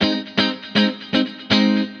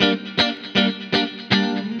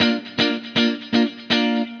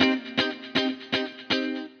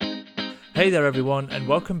Hey there everyone, and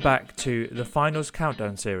welcome back to the Finals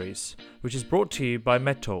Countdown series, which is brought to you by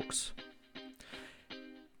MedTalks.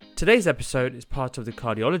 Today's episode is part of the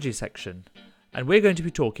cardiology section, and we're going to be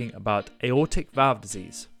talking about aortic valve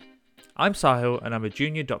disease. I'm Sahil and I'm a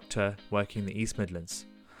junior doctor working in the East Midlands.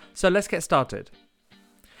 So let's get started.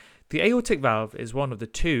 The aortic valve is one of the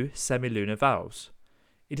two semilunar valves.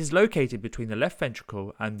 It is located between the left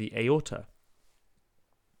ventricle and the aorta.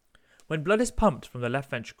 When blood is pumped from the left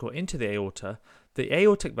ventricle into the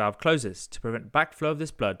aortic valve closes to prevent backflow of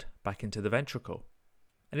this blood back into the ventricle.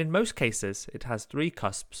 And in most cases, it has three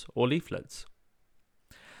cusps or leaflets.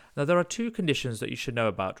 Now, there are two conditions that you should know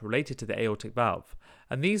about related to the aortic valve,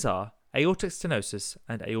 and these are aortic stenosis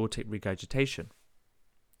and aortic regurgitation.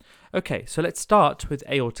 Okay, so let's start with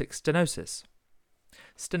aortic stenosis.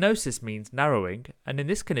 Stenosis means narrowing, and in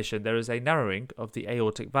this condition there is a narrowing of the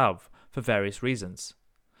aortic valve for various reasons.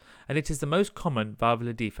 And it is the most common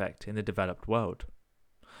valvular defect in the developed world.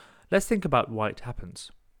 Let's think about why it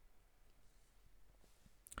happens.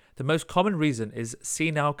 The most common reason is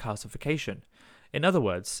senile calcification. In other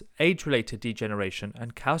words, age-related degeneration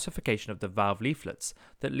and calcification of the valve leaflets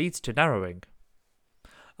that leads to narrowing.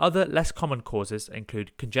 Other less common causes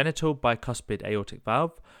include congenital bicuspid aortic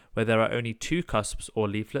valve, where there are only two cusps or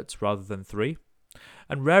leaflets rather than three,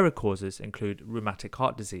 and rarer causes include rheumatic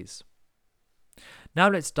heart disease. Now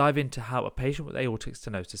let's dive into how a patient with aortic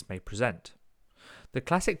stenosis may present. The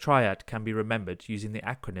classic triad can be remembered using the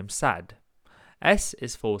acronym SAD. S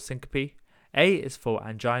is for syncope, A is for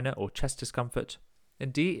angina or chest discomfort,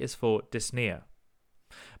 and D is for dyspnea.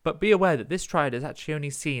 But be aware that this triad is actually only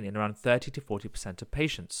seen in around 30 to 40% of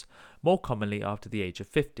patients, more commonly after the age of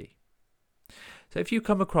 50. So if you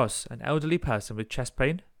come across an elderly person with chest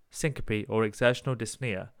pain, syncope or exertional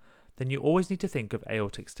dyspnea, then you always need to think of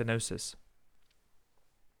aortic stenosis.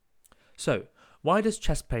 So, why does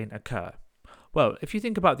chest pain occur? Well, if you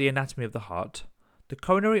think about the anatomy of the heart, the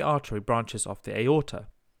coronary artery branches off the aorta.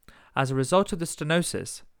 As a result of the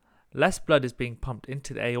stenosis, less blood is being pumped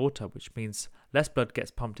into the aorta, which means less blood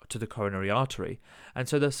gets pumped to the coronary artery, and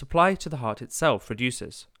so the supply to the heart itself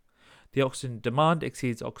reduces. The oxygen demand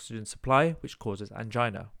exceeds oxygen supply, which causes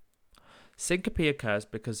angina. Syncope occurs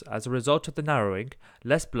because, as a result of the narrowing,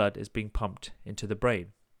 less blood is being pumped into the brain.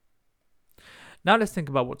 Now let's think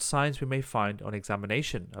about what signs we may find on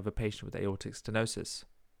examination of a patient with aortic stenosis.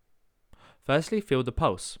 Firstly, feel the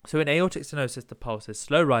pulse. So in aortic stenosis, the pulse is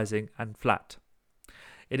slow rising and flat.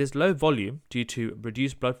 It is low volume due to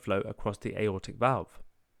reduced blood flow across the aortic valve.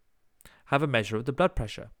 Have a measure of the blood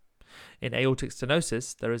pressure. In aortic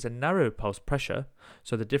stenosis, there is a narrow pulse pressure,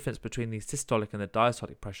 so the difference between the systolic and the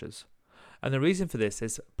diastolic pressures. And the reason for this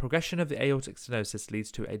is progression of the aortic stenosis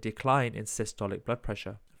leads to a decline in systolic blood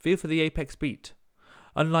pressure. Feel for the apex beat.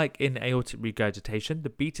 Unlike in aortic regurgitation, the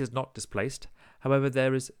beat is not displaced. However,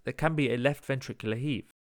 there can be a left ventricular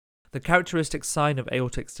heave. The characteristic sign of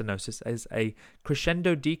aortic stenosis is a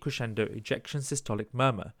crescendo-decrescendo ejection systolic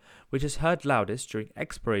murmur, which is heard loudest during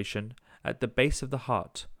expiration at the base of the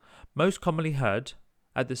heart, most commonly heard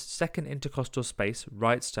at the second intercostal space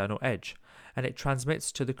right sternal edge, and it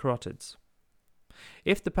transmits to the carotids.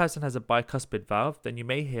 If the person has a bicuspid valve, then you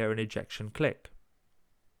may hear an ejection click.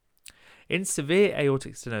 In severe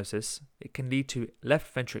aortic stenosis, it can lead to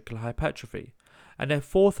left ventricular hypertrophy, and a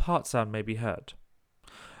fourth heart sound may be heard.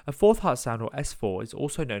 A fourth heart sound, or S4, is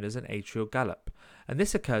also known as an atrial gallop, and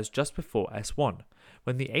this occurs just before S1,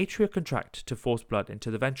 when the atria contract to force blood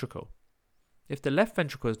into the ventricle. If the left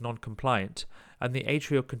ventricle is non-compliant, and the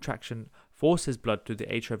atrial contraction forces blood through the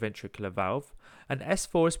atrioventricular valve, an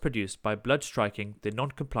S4 is produced by blood striking the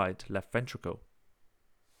non-compliant left ventricle.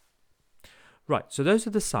 Right, so those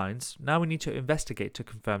are the signs. Now we need to investigate to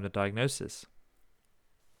confirm the diagnosis.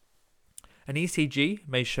 An ECG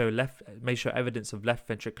may show evidence of left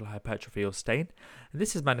ventricular hypertrophy or stain, and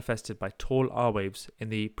this is manifested by tall R waves in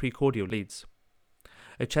the precordial leads.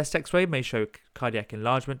 A chest X-ray may show cardiac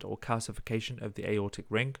enlargement or calcification of the aortic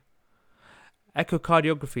ring.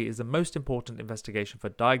 Echocardiography is the most important investigation for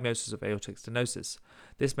diagnosis of aortic stenosis.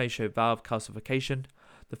 This may show valve calcification,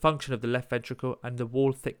 the function of the left ventricle, and the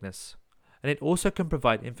wall thickness. And it also can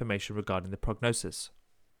provide information regarding the prognosis.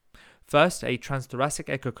 First, a transthoracic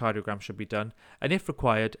echocardiogram should be done, and if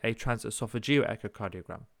required, a transesophageal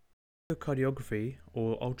echocardiogram. Echocardiography,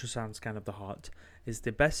 or ultrasound scan of the heart, is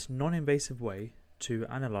the best non-invasive way to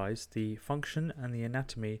analyze the function and the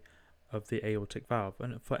anatomy of the aortic valve,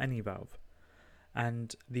 and for any valve.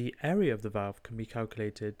 And the area of the valve can be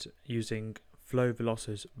calculated using flow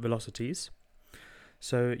velocities.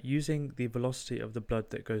 So using the velocity of the blood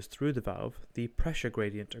that goes through the valve, the pressure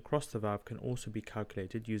gradient across the valve can also be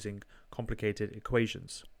calculated using complicated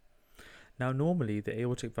equations. Now normally the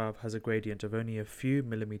aortic valve has a gradient of only a few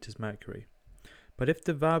millimeters mercury, but if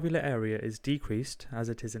the valvular area is decreased, as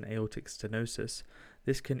it is in aortic stenosis,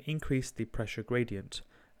 this can increase the pressure gradient,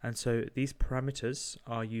 and so these parameters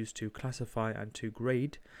are used to classify and to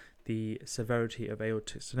grade the severity of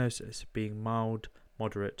aortic stenosis, being mild,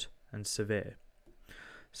 moderate, and severe.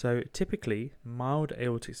 So typically, mild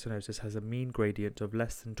aortic stenosis has a mean gradient of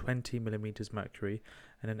less than 20 millimeters mercury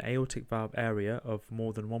and an aortic valve area of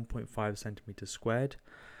more than 1.5 centimeters squared.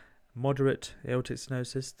 Moderate aortic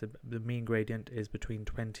stenosis, the mean gradient is between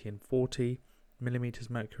 20 and 40 millimeters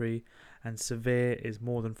mercury, and severe is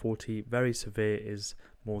more than 40. Very severe is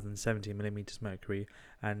more than 70 millimeters mercury,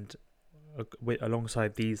 and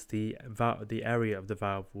alongside these, the area of the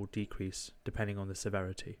valve will decrease depending on the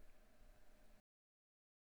severity.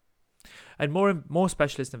 And more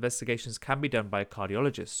specialist investigations can be done by a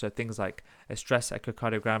cardiologist, so things like a stress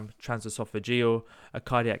echocardiogram, transesophageal, a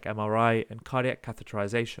cardiac MRI, and cardiac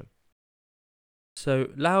catheterization. So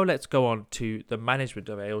now let's go on to the management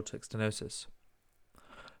of aortic stenosis.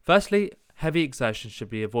 Firstly, heavy exertion should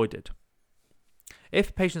be avoided.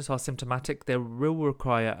 If patients are symptomatic, they will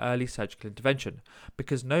require early surgical intervention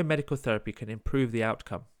because no medical therapy can improve the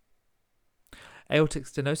outcome. Aortic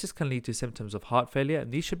stenosis can lead to symptoms of heart failure,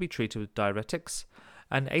 and these should be treated with diuretics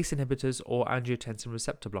and ACE inhibitors or angiotensin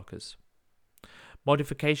receptor blockers.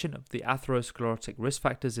 Modification of the atherosclerotic risk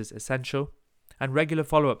factors is essential, and regular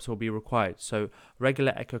follow-ups will be required, so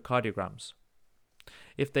regular echocardiograms.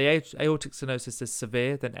 If the aortic stenosis is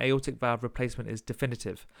severe, then aortic valve replacement is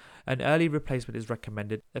definitive, and early replacement is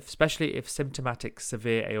recommended, especially if symptomatic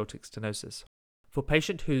severe aortic stenosis. For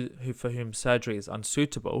patients for whom surgery is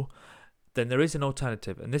unsuitable, then there is an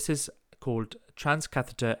alternative, and this is called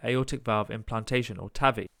transcatheter aortic valve implantation, or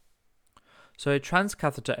TAVI. So a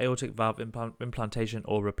transcatheter aortic valve implantation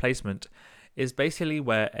or replacement is basically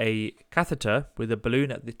where a catheter with a balloon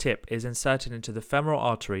at the tip is inserted into the femoral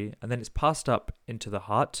artery, and then it's passed up into the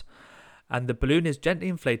heart, and the balloon is gently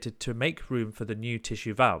inflated to make room for the new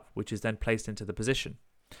tissue valve, which is then placed into the position.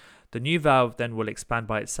 The new valve then will expand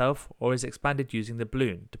by itself or is expanded using the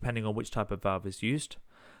balloon, depending on which type of valve is used.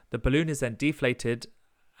 The balloon is then deflated,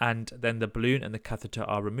 and then the balloon and the catheter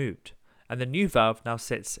are removed, and the new valve now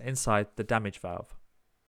sits inside the damaged valve.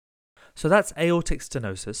 So that's aortic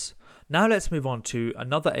stenosis. Now let's move on to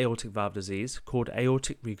another aortic valve disease called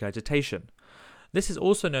aortic regurgitation. This is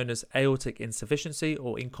also known as aortic insufficiency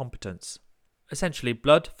or incompetence. Essentially,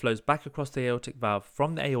 blood flows back across the aortic valve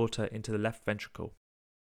from the aorta into the left ventricle.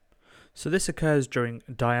 So this occurs during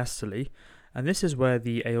diastole, and this is where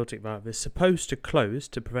the aortic valve is supposed to close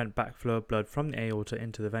to prevent backflow of blood from the aorta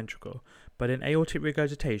into the ventricle. But in aortic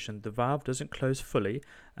regurgitation, the valve doesn't close fully,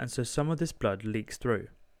 and so some of this blood leaks through.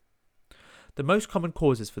 The most common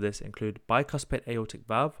causes for this include bicuspid aortic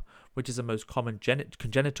valve, which is the most common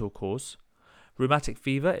congenital cause. Rheumatic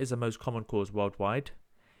fever is the most common cause worldwide.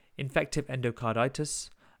 Infective endocarditis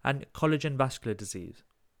and collagen vascular disease.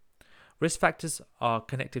 Risk factors are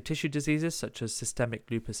connective tissue diseases such as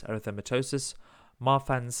systemic lupus erythematosus,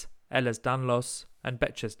 Marfan's, Ehlers-Danlos, and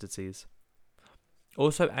Behçet's disease.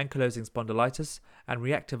 Also, ankylosing spondylitis and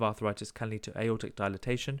reactive arthritis can lead to aortic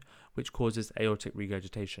dilatation, which causes aortic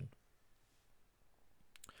regurgitation.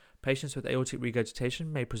 Patients with aortic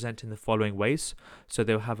regurgitation may present in the following ways. So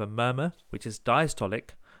they'll have a murmur, which is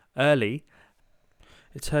diastolic, early.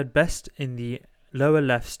 It's heard best in the lower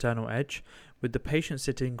left sternal edge, with the patient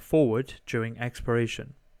sitting forward during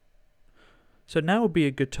expiration. So now would be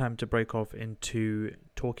a good time to break off into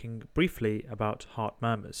talking briefly about heart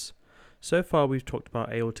murmurs. So far we've talked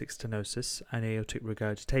about aortic stenosis and aortic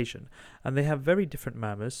regurgitation, and they have very different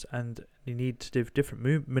murmurs, and you need to do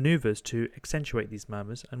different maneuvers to accentuate these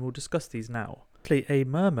murmurs, and we'll discuss these now. A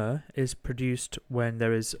murmur is produced when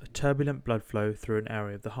there is turbulent blood flow through an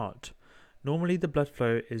area of the heart. Normally the blood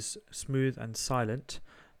flow is smooth and silent,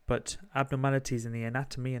 but abnormalities in the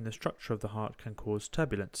anatomy and the structure of the heart can cause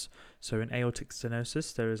turbulence. So in aortic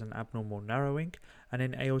stenosis, there is an abnormal narrowing, and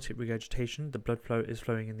in aortic regurgitation, the blood flow is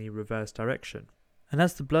flowing in the reverse direction. And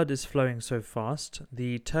as the blood is flowing so fast,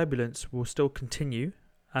 the turbulence will still continue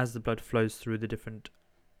as the blood flows through the different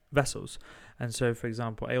vessels. And so, for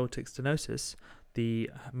example, aortic stenosis, the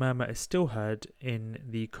murmur is still heard in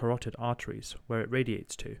the carotid arteries, where it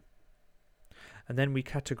radiates to. And then we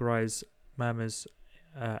categorize murmurs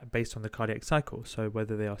based on the cardiac cycle, so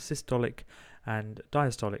whether they are systolic and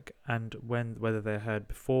diastolic, and whether they're heard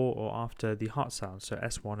before or after the heart sounds, so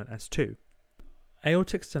S1 and S2.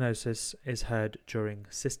 Aortic stenosis is heard during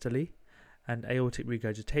systole, and aortic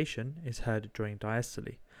regurgitation is heard during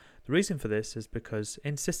diastole. The reason for this is because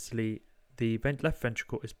in systole, the left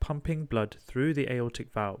ventricle is pumping blood through the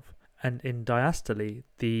aortic valve, And in diastole,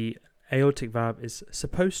 the aortic valve is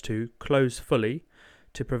supposed to close fully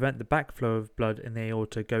to prevent the backflow of blood in the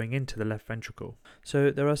aorta going into the left ventricle.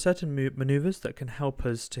 So there are certain maneuvers that can help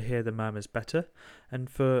us to hear the murmurs better, and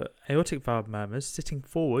for aortic valve murmurs, sitting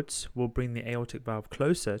forwards will bring the aortic valve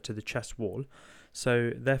closer to the chest wall,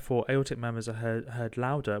 so therefore aortic murmurs are heard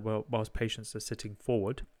louder whilst patients are sitting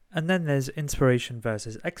forward. And then there's inspiration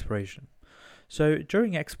versus expiration. So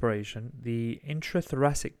during expiration, the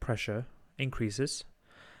intrathoracic pressure increases,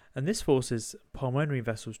 and this forces pulmonary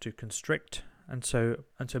vessels to constrict, and so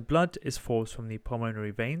blood is forced from the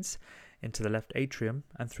pulmonary veins into the left atrium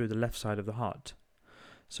and through the left side of the heart.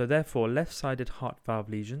 So therefore, left-sided heart valve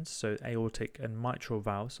lesions, so aortic and mitral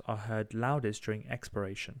valves, are heard loudest during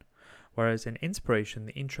expiration, whereas in inspiration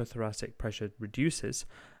the intrathoracic pressure reduces,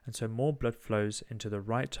 and so more blood flows into the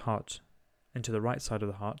right side of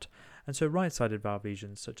the heart, and so right-sided valve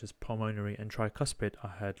lesions such as pulmonary and tricuspid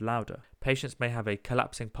are heard louder. Patients may have a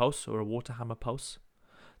collapsing pulse or a water hammer pulse.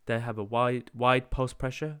 They have a wide pulse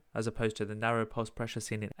pressure as opposed to the narrow pulse pressure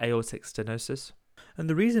seen in aortic stenosis. And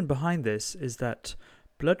the reason behind this is that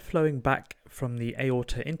blood flowing back from the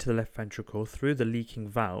aorta into the left ventricle through the leaking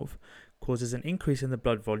valve causes an increase in the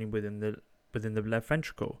blood volume within the left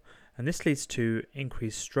ventricle, and this leads to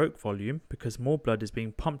increased stroke volume because more blood is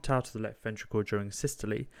being pumped out of the left ventricle during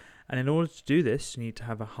systole, and in order to do this you need to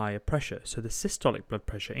have a higher pressure, so the systolic blood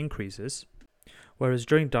pressure increases. Whereas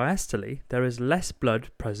during diastole, there is less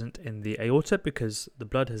blood present in the aorta because the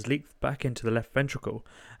blood has leaked back into the left ventricle,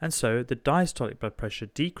 and so the diastolic blood pressure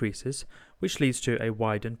decreases, which leads to a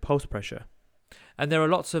widened pulse pressure. And there are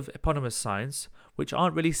lots of eponymous signs, which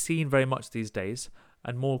aren't really seen very much these days,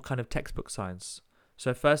 and more kind of textbook signs.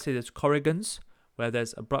 So firstly, there's corrigans, where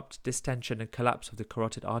there's abrupt distension and collapse of the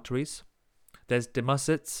carotid arteries. There's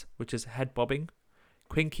demusits, which is head bobbing.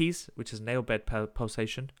 Quincke's, which is nail bed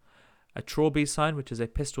pulsation. A Trauby sign, which is a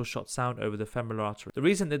pistol shot sound over the femoral artery. The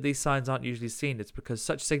reason that these signs aren't usually seen is because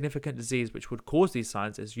such significant disease which would cause these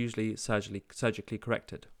signs is usually surgically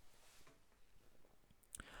corrected.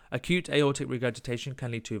 Acute aortic regurgitation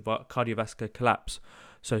can lead to cardiovascular collapse,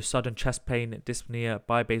 so sudden chest pain, dyspnea,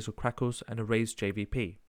 bibasal crackles, and a raised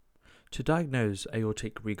JVP. To diagnose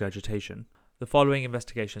aortic regurgitation, the following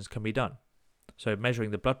investigations can be done. So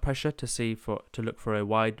measuring the blood pressure to look for a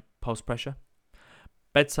wide pulse pressure.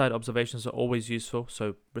 Bedside observations are always useful,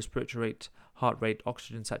 so respiratory rate, heart rate,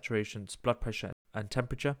 oxygen saturations, blood pressure, and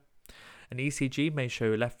temperature. An ECG may show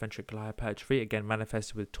left ventricular hypertrophy, again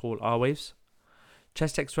manifested with tall R waves.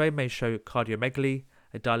 Chest X-ray may show cardiomegaly,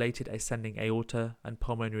 a dilated ascending aorta, and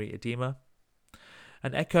pulmonary edema.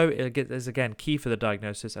 An echo is again key for the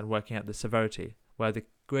diagnosis and working out the severity, where the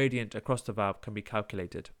gradient across the valve can be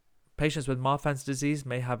calculated. Patients with Marfan's disease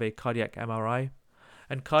may have a cardiac MRI,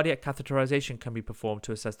 and cardiac catheterization can be performed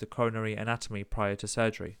to assess the coronary anatomy prior to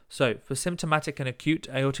surgery. So, for symptomatic and acute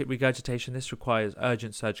aortic regurgitation, this requires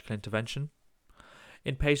urgent surgical intervention.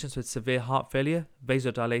 In patients with severe heart failure,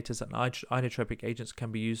 vasodilators and inotropic agents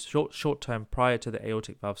can be used short-term prior to the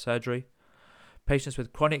aortic valve surgery. Patients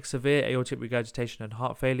with chronic severe aortic regurgitation and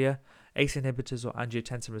heart failure, ACE inhibitors or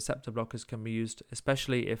angiotensin receptor blockers can be used,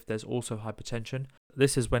 especially if there's also hypertension.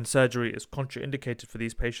 This is when surgery is contraindicated for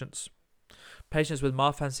these patients. Patients with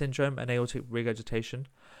Marfan syndrome and aortic regurgitation,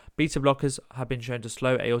 beta blockers have been shown to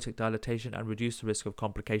slow aortic dilatation and reduce the risk of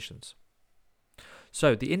complications.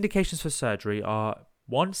 So, the indications for surgery are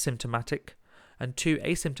 1. Symptomatic, and 2.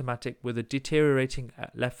 Asymptomatic with a deteriorating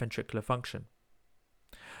left ventricular function.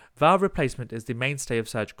 Valve replacement is the mainstay of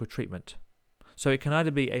surgical treatment. So it can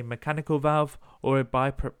either be a mechanical valve or a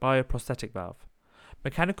bioprosthetic valve.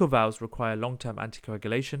 Mechanical valves require long-term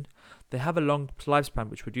anticoagulation. They have a long lifespan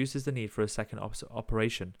which reduces the need for a second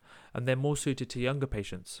operation, and they're more suited to younger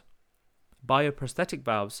patients. Bioprosthetic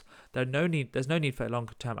valves, there's no need for a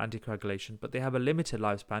long-term anticoagulation, but they have a limited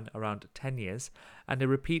lifespan, around 10 years, and a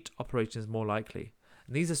repeat operation is more likely.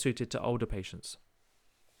 And these are suited to older patients.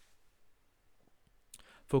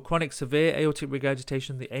 For chronic severe aortic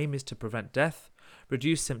regurgitation, the aim is to prevent death,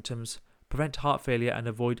 reduce symptoms, prevent heart failure, and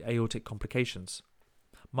avoid aortic complications.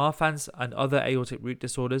 Marfan's and other aortic root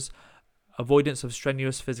disorders, avoidance of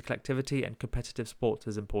strenuous physical activity and competitive sports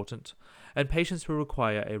is important, and patients will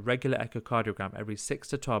require a regular echocardiogram every 6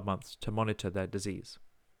 to 12 months to monitor their disease.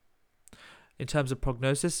 In terms of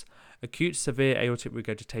prognosis, acute severe aortic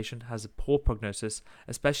regurgitation has a poor prognosis,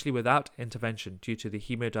 especially without intervention due to the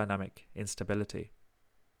hemodynamic instability.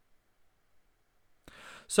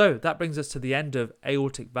 So that brings us to the end of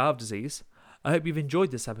aortic valve disease. I hope you've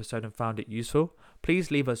enjoyed this episode and found it useful. Please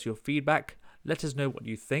leave us your feedback. Let us know what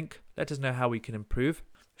you think. Let us know how we can improve.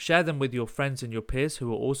 Share them with your friends and your peers who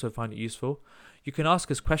will also find it useful. You can ask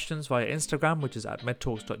us questions via Instagram, which is at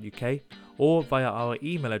medtalks.uk, or via our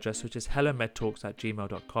email address, which is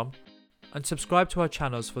hellomedtalks@gmail.com, and subscribe to our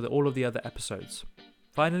channels for all of the other episodes.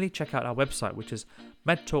 Finally, check out our website, which is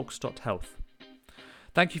medtalks.health.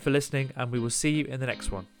 Thank you for listening, and we will see you in the next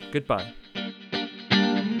one. Goodbye.